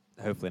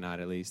 Hopefully not,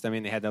 at least. I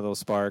mean, they had that little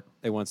spark.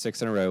 They won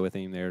 6 in a row with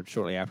him there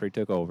shortly after he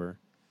took over.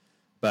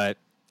 But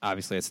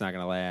obviously it's not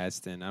going to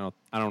last, and I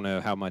don't know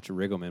how much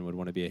Riggleman would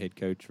want to be a head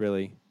coach,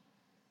 really,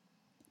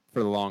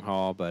 for the long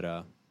haul. But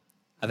I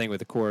think with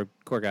the core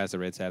guys the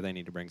Reds have, they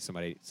need to bring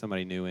somebody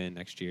new in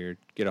next year,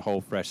 get a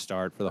whole fresh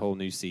start for the whole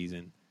new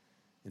season,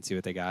 and see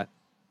what they got.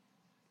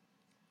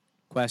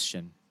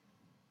 Question.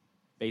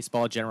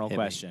 Baseball general Hit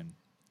me. question.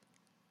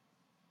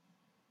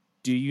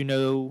 Do you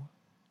know?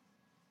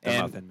 The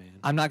and Muffin Man.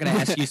 I'm not going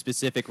to ask you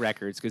specific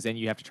records because then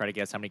you have to try to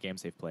guess how many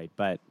games they've played.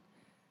 But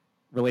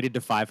related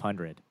to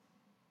 500,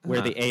 where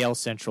Uh-huh. the AL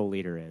Central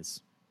leader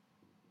is,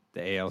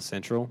 The AL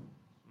Central,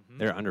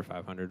 they're under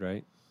 500,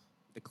 right?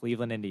 the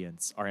Cleveland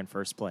Indians are in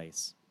first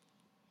place.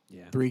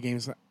 Yeah. 3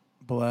 games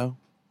below.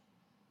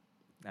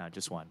 No,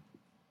 just one,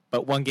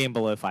 but one game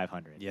below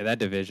 500. Yeah, that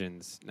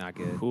division's not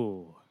good.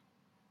 Ooh.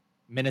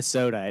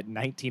 Minnesota at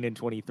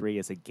 19-23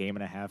 is a game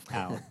and a half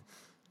out.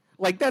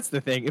 Like, that's the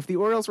thing. If the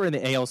Orioles were in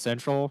the AL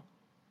Central,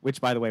 which,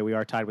 by the way, we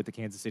are tied with the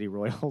Kansas City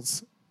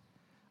Royals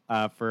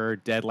for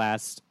dead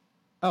last.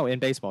 Oh, in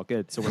baseball,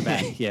 good. So we're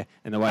back. Yeah,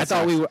 and the White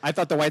Sox. I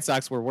thought the White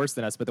Sox were worse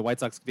than us, but the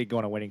White Sox did go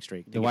on a winning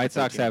streak. The White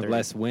Sox have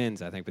less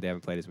wins, I think, but they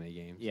haven't played as many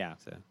games. Yeah.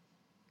 So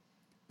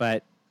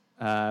But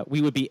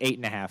we would be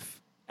 8.5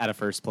 out of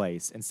first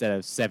place instead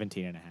of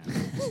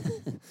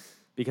 17.5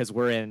 because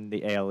we're in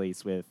the AL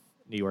East with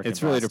New York. it's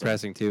and really Boston.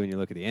 depressing too when you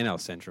look at the NL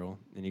Central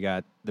and you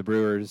got the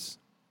Brewers,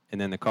 and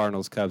then the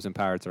Cardinals, Cubs, and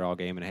Pirates are all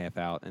game and a half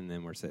out, and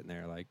then we're sitting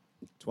there like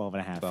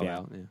 12.5. 12 Yeah.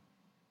 out. Yeah.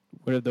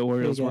 What if the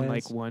Orioles won guys.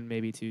 like 1,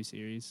 maybe 2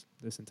 series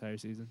this entire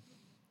season?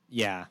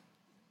 Yeah.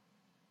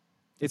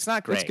 It's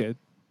not great. That's good.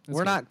 That's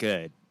We're good. not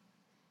good.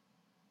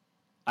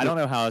 I don't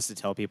know how else to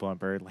tell people in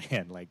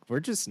Birdland. Like, we're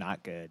just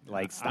not good.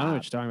 Like, I don't know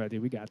what stop. you're talking about,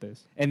 dude. We got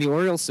this. And the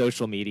Orioles'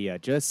 social media,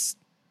 just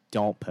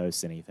don't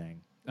post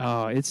anything.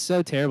 Oh, it's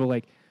so terrible.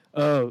 Like,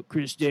 oh,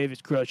 Chris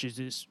Davis crushes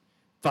this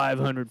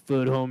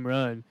 500-foot home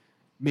run.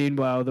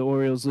 Meanwhile, the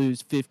Orioles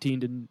lose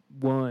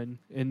 15-1,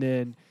 and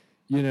then,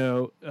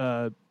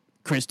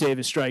 Chris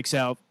Davis strikes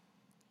out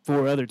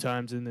 4 other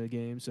times in the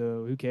game.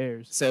 So who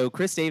cares? So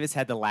Chris Davis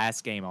had the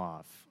last game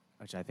off,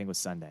 which I think was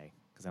Sunday,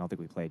 because I don't think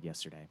we played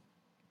yesterday.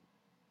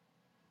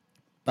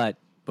 But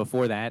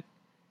before that,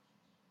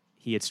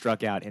 he had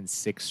struck out in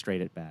 6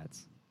 straight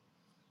at-bats.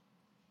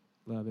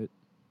 Love it.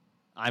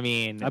 I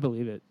mean, I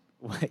believe it.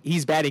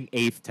 he's batting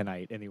 8th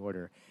tonight in the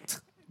order.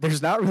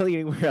 There's not really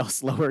anywhere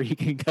else lower he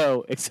can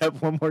go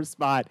except one more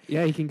spot.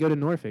 Yeah, he can go to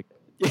Norfolk.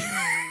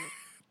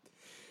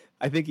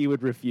 I think he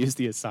would refuse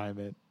the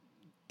assignment.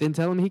 Then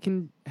tell him he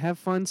can have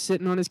fun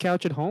sitting on his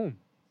couch at home.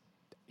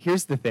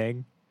 Here's the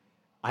thing.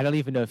 I don't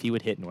even know if he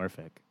would hit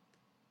Norfolk.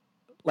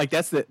 Like,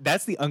 that's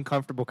the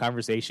uncomfortable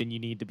conversation you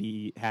need to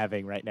be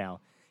having right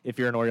now if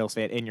you're an Orioles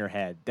fan in your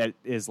head that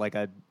is like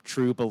a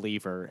true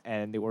believer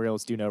and the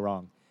Orioles do no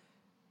wrong.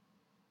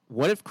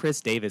 What if Chris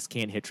Davis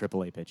can't hit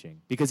AAA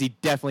pitching? Because he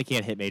definitely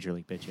can't hit Major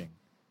League pitching.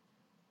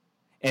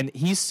 And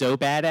he's so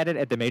bad at it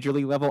at the Major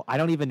League level, I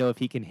don't even know if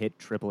he can hit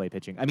AAA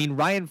pitching. I mean,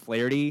 Ryan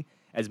Flaherty,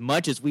 as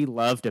much as we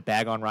love to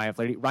bag on Ryan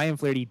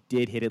Flaherty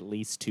did hit at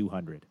least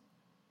 200.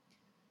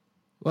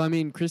 Well, I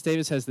mean, Chris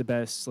Davis has the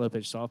best slow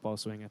pitch softball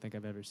swing I think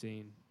I've ever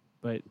seen.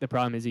 But the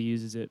problem is he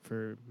uses it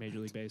for Major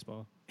League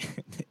Baseball.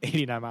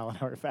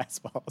 89-mile-an-hour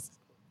fastballs.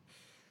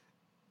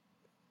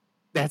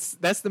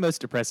 That's the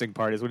most depressing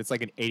part is when it's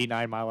like an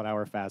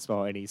 89-mile-an-hour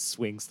fastball and he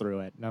swings through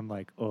it. And I'm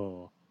like,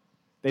 oh,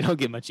 they don't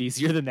get much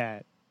easier than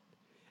that.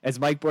 As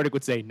Mike Bordick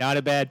would say, not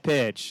a bad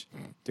pitch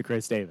to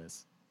Chris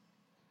Davis.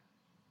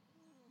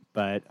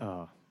 But,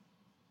 oh.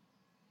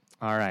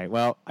 All right.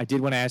 Well, I did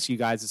want to ask you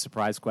guys a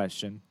surprise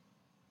question.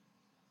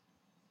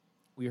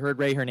 We heard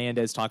Ray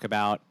Hernandez talk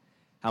about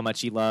how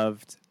much he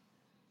loved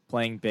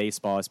playing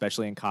baseball,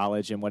 especially in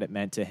college, and what it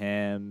meant to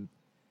him.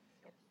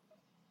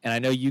 And I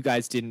know you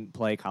guys didn't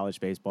play college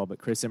baseball, but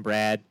Chris and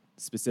Brad,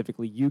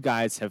 specifically, you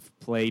guys have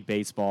played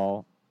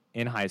baseball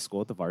in high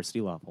school at the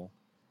varsity level.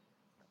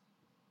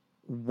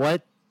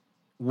 What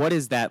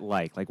is that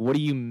like? Like, what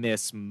do you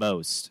miss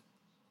most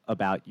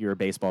about your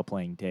baseball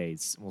playing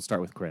days? We'll start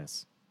with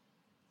Chris.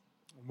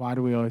 Why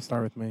do we always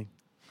start with me?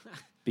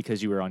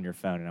 Because you were on your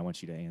phone, and I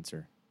want you to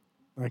answer.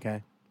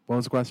 Okay. What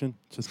was the question?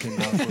 Just came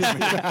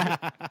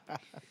out.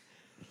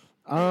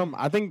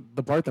 I think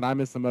the part that I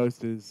miss the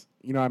most is,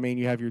 you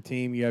have your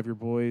team, you have your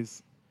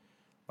boys.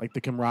 like the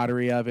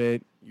camaraderie of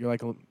it. You're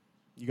like,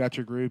 you got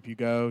your group, you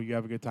go, you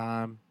have a good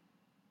time.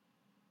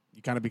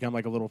 You kind of become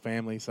like a little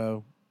family.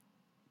 So,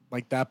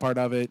 like that part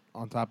of it,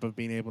 on top of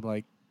being able to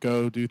like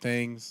go do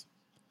things.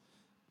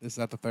 This is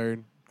at the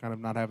third, kind of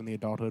not having the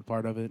adulthood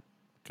part of it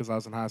because I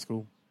was in high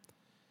school.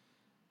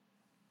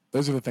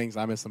 Those are the things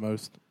I miss the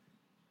most.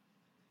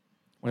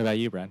 What about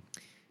you, Brad?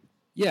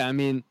 Yeah, I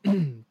mean,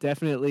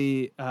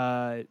 definitely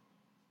the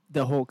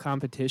whole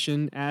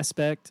competition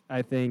aspect,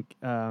 I think,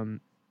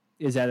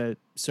 is at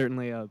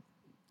certainly a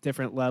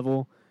different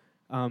level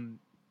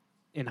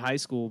in high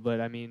school. But,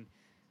 I mean,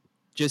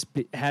 just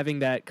having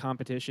that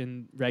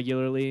competition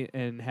regularly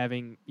and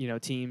having,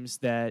 teams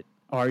that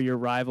are your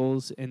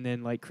rivals. And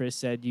then, like Chris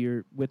said,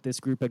 you're with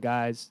this group of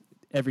guys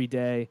every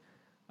day,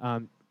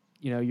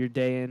 you're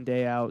day in,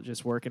 day out,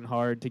 just working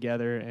hard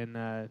together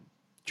and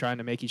trying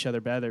to make each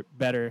other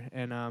better.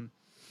 And,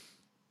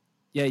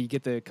 you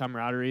get the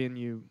camaraderie and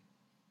you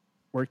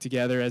work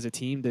together as a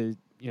team to,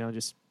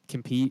 just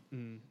compete.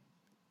 And,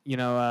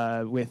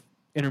 with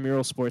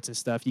intramural sports and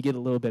stuff, you get a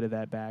little bit of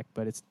that back,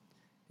 but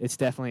it's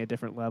definitely a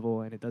different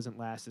level and it doesn't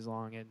last as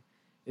long. And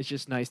it's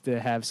just nice to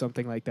have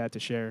something like that to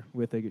share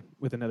with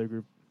another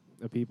group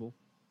of people.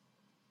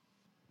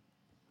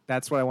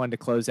 That's what I wanted to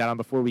close out on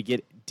before we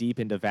get deep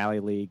into Valley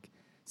League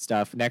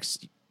stuff.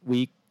 Next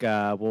week,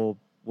 we'll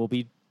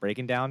be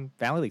breaking down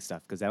Valley League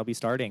stuff because that'll be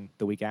starting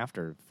the week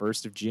after.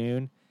 1st of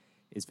June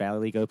is Valley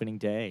League opening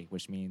day,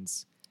 which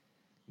means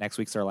next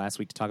week's our last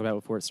week to talk about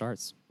before it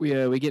starts. We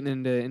getting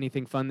into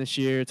anything fun this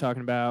year?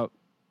 Talking about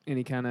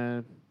any kind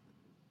of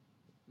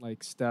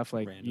like stuff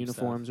like random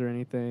uniforms stuff or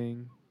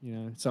anything?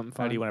 Something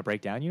fun. Do you want to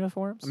break down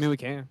uniforms? I mean, we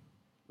can.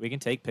 We can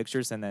take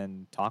pictures and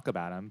then talk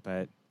about them,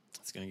 but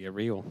it's going to get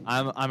real.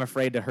 I'm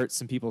afraid to hurt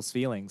some people's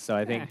feelings, so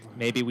I think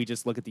maybe we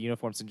just look at the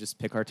uniforms and just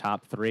pick our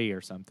top 3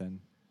 or something.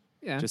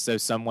 Yeah. Just so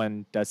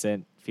someone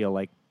doesn't feel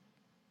like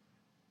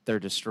they're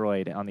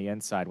destroyed on the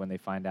inside when they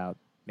find out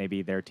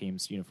maybe their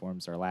team's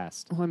uniforms are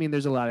last. Well, I mean,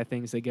 there's a lot of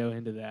things that go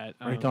into that.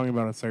 Are you talking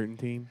about a certain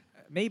team?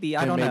 Maybe.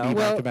 I don't maybe know.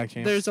 back-to-back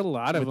champs there's a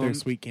lot of with them. their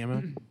sweet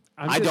camo.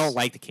 I don't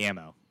like the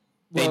camo.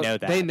 They know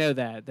that. They know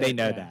that. They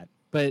know that.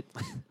 But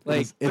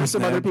like, There's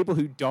some them. other people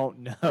who don't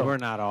know. We're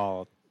not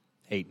all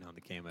hating on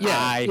the camo. yeah,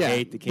 I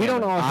hate the camo. We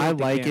don't all I hate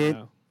the like it.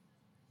 camo.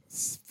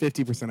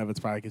 50% of it's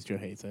probably because Joe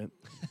hates it,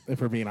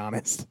 if we're being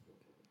honest.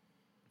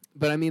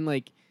 But I mean,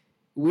 like,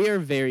 we are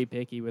very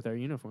picky with our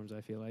uniforms,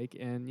 I feel like.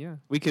 And yeah.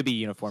 We could be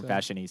uniform So-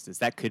 fashionistas.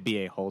 That could be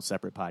a whole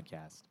separate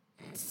podcast.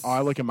 Oh,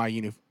 I look at my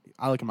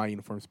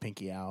uniforms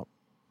pinky out.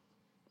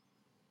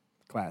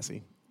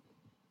 Classy.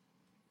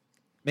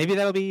 Maybe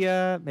that'll be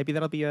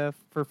a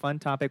for fun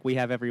topic we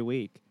have every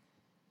week.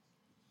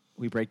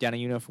 We break down a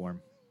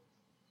uniform.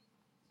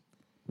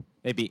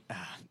 Maybe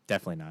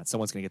definitely not.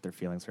 Someone's gonna get their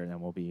feelings hurt, and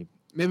then we'll be.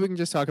 Maybe we can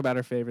just talk about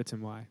our favorites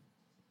and why.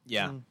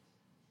 Yeah.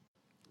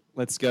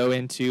 Let's go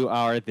into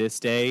our This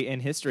Day in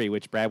History,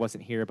 which Brad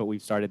wasn't here, but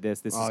we've started this.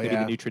 This is going to be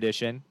the new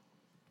tradition.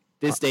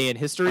 This Day in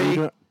History.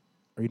 Are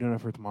you doing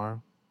it for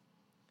tomorrow?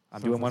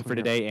 I'm doing one for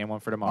today and one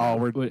for tomorrow. Oh,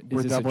 we're Is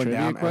this a doubling trivia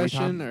down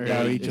question, every or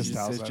time. No, he is just this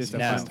tells us. just a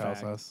Just fun tells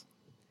fact? us.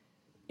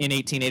 In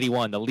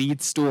 1881, the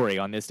lead story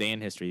on This Day in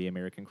History, the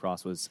American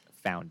Cross was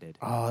founded.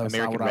 Oh, that's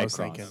American not what I Red was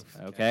Cross. thinking.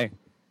 Okay.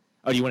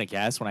 Oh, do you want to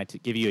guess when I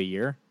give you a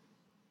year?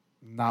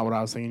 Not what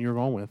I was thinking you were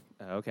going with.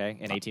 Okay.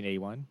 In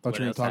 1881. Thought you were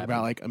going to talk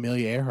about like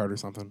Amelia Earhart or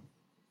something.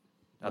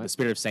 The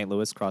Spirit of St.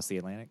 Louis crossed the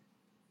Atlantic.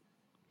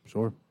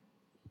 Sure.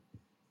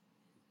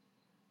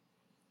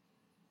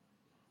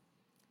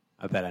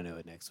 I bet I know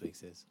what next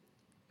week's is.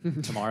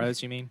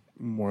 Tomorrow's, you mean?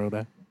 Memorial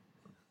Day.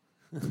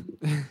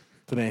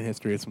 Today in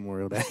history, it's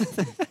Memorial Day.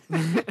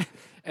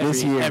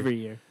 Every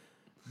year.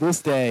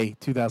 This day,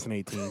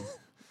 2018,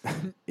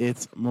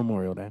 it's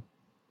Memorial Day.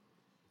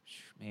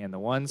 Man, the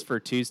ones for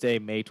Tuesday,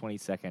 May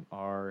 22nd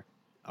are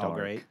All dark.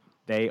 great.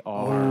 They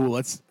are. Oh,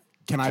 let's.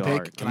 Can I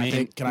dark. pick? Can I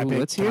pick? Can I pick?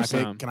 let's Can hear I pick?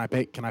 some. Can I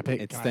pick? Can I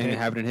pick? It's Can I thing that pick?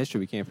 happened in history.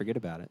 We can't forget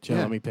about it. Joe,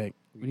 Yeah. let me pick.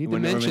 We need to We'll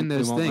never- mention we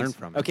those won't learn things.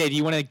 from it. Okay, do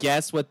you want to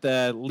guess what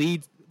the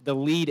lead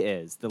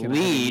is? The Can I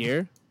have a lead.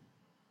 year?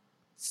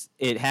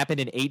 It happened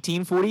in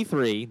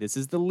 1843. This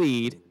is the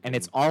lead, and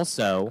it's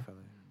also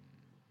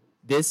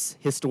this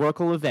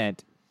historical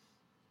event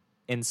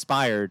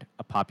inspired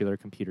a popular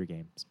computer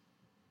games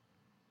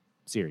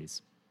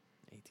series.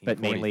 But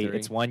mainly, 1843.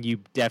 it's one you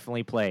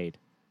definitely played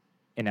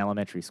in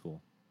elementary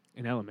school.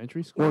 In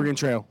elementary school? Oregon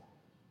Trail.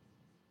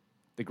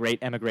 The Great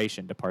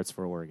Emigration departs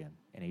for Oregon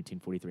in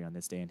 1843 on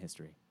this day in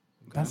history.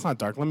 That's not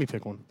dark. Let me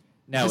pick one.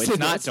 No, That's it's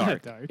not not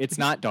dark. dark. It's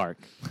not dark.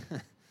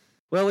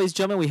 Well, ladies and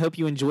gentlemen, we hope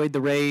you enjoyed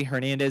the Ray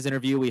Hernandez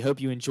interview. We hope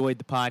you enjoyed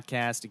the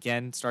podcast.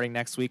 Again, starting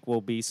next week,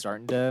 we'll be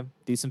starting to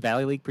do some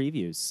Valley League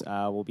previews.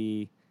 We'll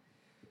be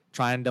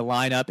trying to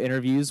line up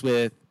interviews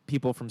with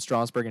people from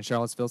Strasburg and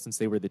Charlottesville since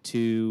they were the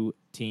two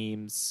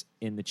teams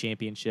in the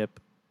championship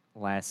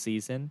last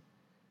season,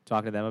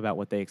 talking to them about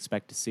what they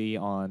expect to see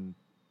on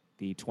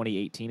the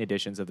 2018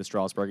 editions of the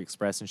Strasburg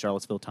Express and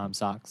Charlottesville Tom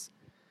Sox.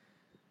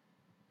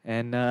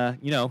 And,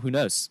 who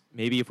knows?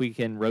 Maybe if we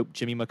can rope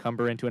Jimmy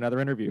McCumber into another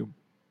interview.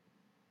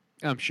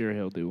 I'm sure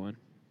he'll do one.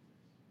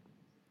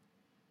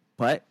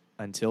 But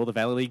until the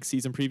Valley League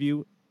season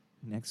preview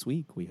next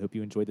week, we hope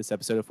you enjoyed this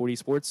episode of 40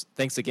 Sports.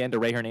 Thanks again to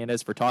Ray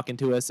Hernandez for talking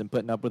to us and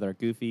putting up with our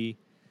goofy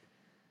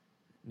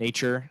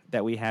nature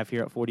that we have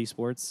here at 40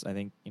 Sports. I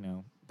think,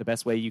 the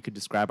best way you could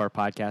describe our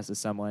podcast is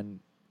someone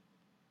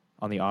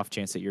on the off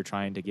chance that you're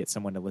trying to get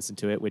someone to listen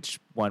to it, which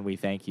one, we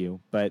thank you.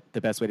 But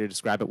the best way to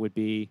describe it would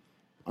be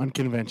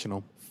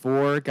unconventional.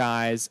 4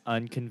 guys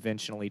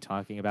unconventionally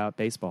talking about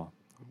baseball.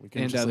 We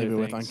can just leave it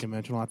with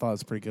unconventional. I thought it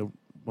was a pretty good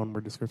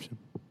one-word description.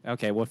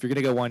 Okay, well, if you're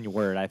going to go one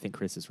word, I think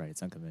Chris is right.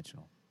 It's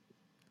unconventional.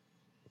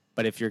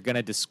 But if you're going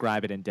to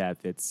describe it in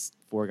depth, it's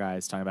 4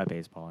 guys talking about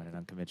baseball in an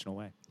unconventional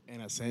way.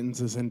 And a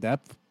sentence is in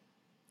depth?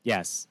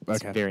 Yes.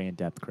 It's very in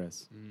depth,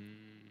 Chris.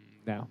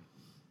 No.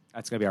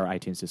 That's going to be our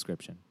iTunes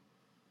description.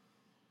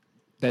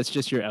 That's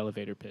just your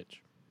elevator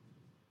pitch.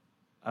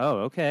 Oh,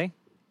 okay.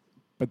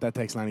 But that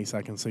takes 90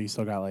 seconds, so you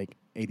still got like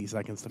 80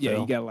 seconds to fill. Yeah,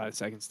 you got a lot of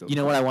seconds still. You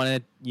know what I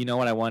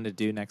wanted to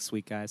do next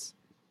week, guys?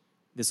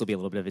 This will be a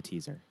little bit of a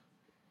teaser.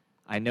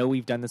 I know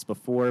we've done this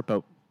before,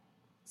 but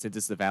since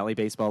it's the Valley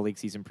Baseball League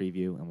season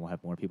preview and we'll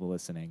have more people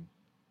listening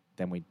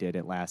than we did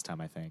it last time,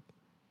 I think.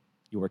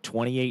 Your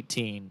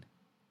 2018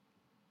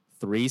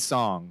 3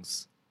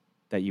 songs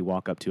that you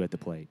walk up to at the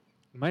plate.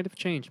 Might have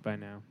changed by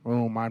now.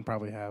 Oh, mine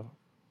probably have.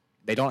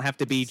 They don't have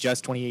to be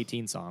just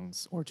 2018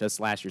 songs or just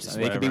last year's songs.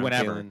 They could be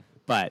whenever.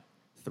 But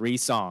 3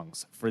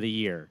 songs for the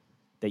year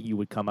that you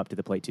would come up to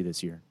the plate to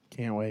this year.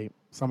 Can't wait.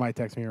 Somebody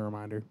text me a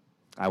reminder.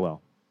 I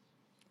will.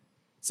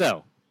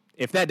 So,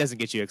 if that doesn't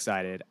get you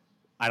excited,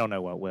 I don't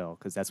know what will,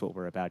 because that's what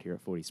we're about here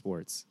at 40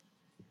 Sports.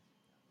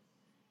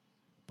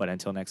 But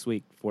until next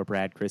week, for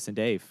Brad, Chris, and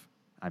Dave,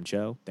 I'm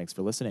Joe. Thanks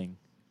for listening.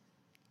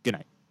 Good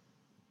night.